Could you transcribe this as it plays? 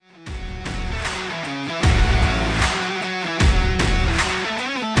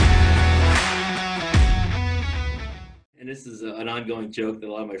this is an ongoing joke that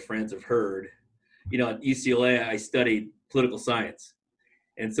a lot of my friends have heard. At UCLA, I studied political science.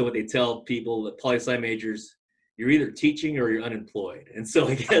 And so what they tell people, that poli-sci majors, you're either teaching or you're unemployed. And so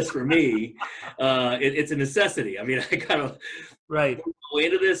I guess for me, it's a necessity. I mean, I kind of Right. go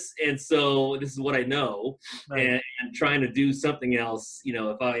into this, and so this is what I know, Right. and trying to do something else.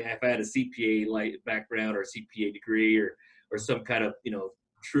 If I had a CPA like background or a CPA degree or some kind of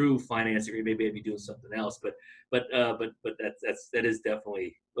true finance degree, maybe I'd be doing something else. But that is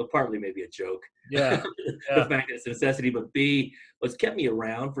definitely, well, partly maybe a joke. Yeah. The Yeah. fact that it's a necessity, but B, what's kept me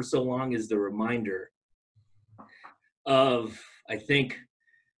around for so long is the reminder of, I think,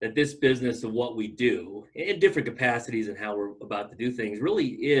 that this business of what we do in different capacities and how we're about to do things really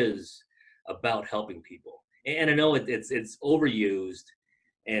is about helping people. And I know it's overused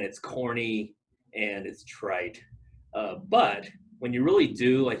and it's corny and it's trite, but when you really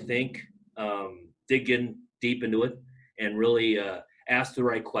do, I think, dig in deep into it and really ask the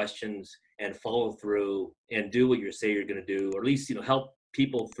right questions and follow through and do what you say you're going to do, or at least help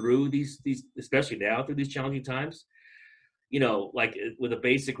people through these especially now through these challenging times. Like with a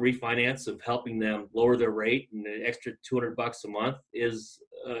basic refinance of helping them lower their rate, and an extra $200 a month is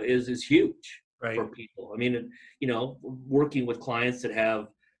huge Right. for people. I mean, working with clients that have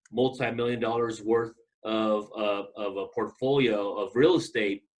multi-million dollars worth of a portfolio of real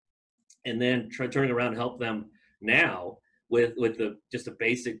estate, and then turning around and help them now with just a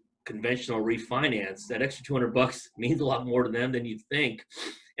basic conventional refinance. That extra $200 means a lot more to them than you'd think.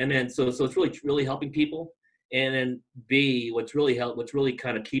 And then so it's really helping people. And then B, what's really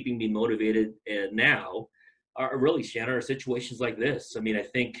kind of keeping me motivated now are really, Shannon, are situations like this. I mean, I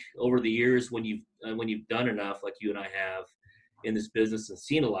think over the years, when you've done enough, like you and I have in this business, and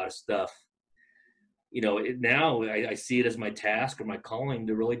seen a lot of stuff, now I see it as my task or my calling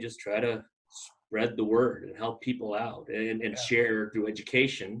to really just try to spread the word and help people out, and Yeah. share through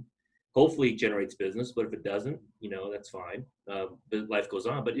education. Hopefully it generates business, but if it doesn't, that's fine. But life goes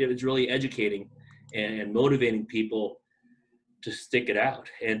on. But it's really educating and motivating people to stick it out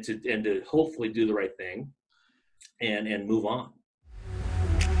and to hopefully do the right thing and move on.